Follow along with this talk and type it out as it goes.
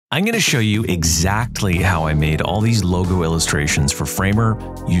I'm going to show you exactly how I made all these logo illustrations for Framer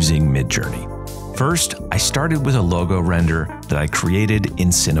using MidJourney. First, I started with a logo render that I created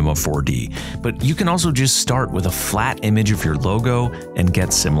in Cinema 4D, but you can also just start with a flat image of your logo and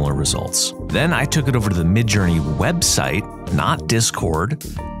get similar results. Then I took it over to the MidJourney website, not Discord,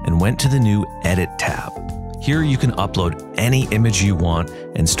 and went to the new Edit tab. Here you can upload any image you want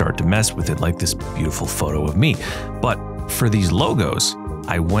and start to mess with it, like this beautiful photo of me. But for these logos,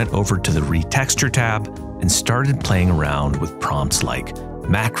 I went over to the retexture tab and started playing around with prompts like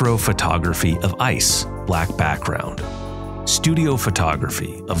macro photography of ice, black background, studio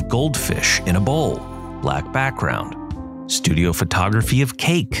photography of goldfish in a bowl, black background, studio photography of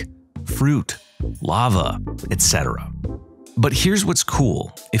cake, fruit, lava, etc. But here's what's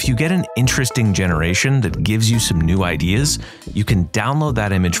cool. If you get an interesting generation that gives you some new ideas, you can download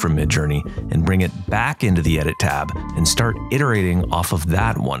that image from MidJourney and bring it back into the Edit tab and start iterating off of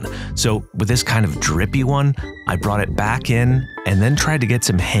that one. So with this kind of drippy one, I brought it back in and then tried to get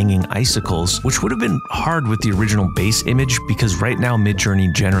some hanging icicles, which would have been hard with the original base image because right now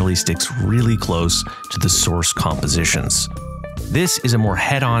MidJourney generally sticks really close to the source compositions. This is a more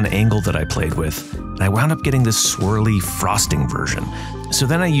head-on angle that I played with, and I wound up getting this swirly frosting version. So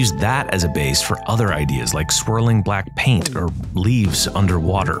then I used that as a base for other ideas like swirling black paint or leaves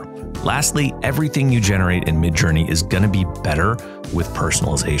underwater. Lastly, everything you generate in MidJourney is going to be better with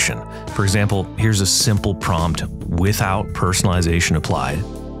personalization. For example, here's a simple prompt without personalization applied,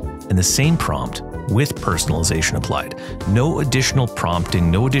 and the same prompt with personalization applied. No additional prompting,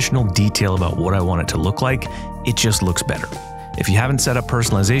 no additional detail about what I want it to look like. It just looks better. If you haven't set up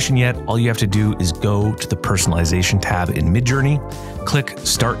personalization yet, all you have to do is go to the personalization tab in MidJourney, click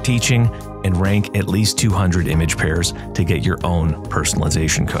Start Teaching, and rank at least 200 image pairs to get your own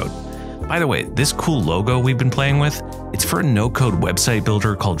personalization code. By the way, this cool logo we've been playing with, it's for a no-code website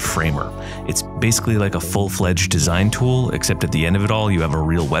builder called Framer. It's basically like a full-fledged design tool, except at the end of it all, you have a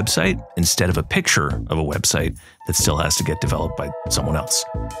real website instead of a picture of a website that still has to get developed by someone else.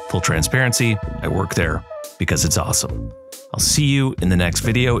 Full transparency, I work there because it's awesome. I'll see you in the next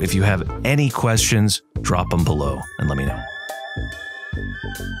video. If you have any questions, drop them below and let me know.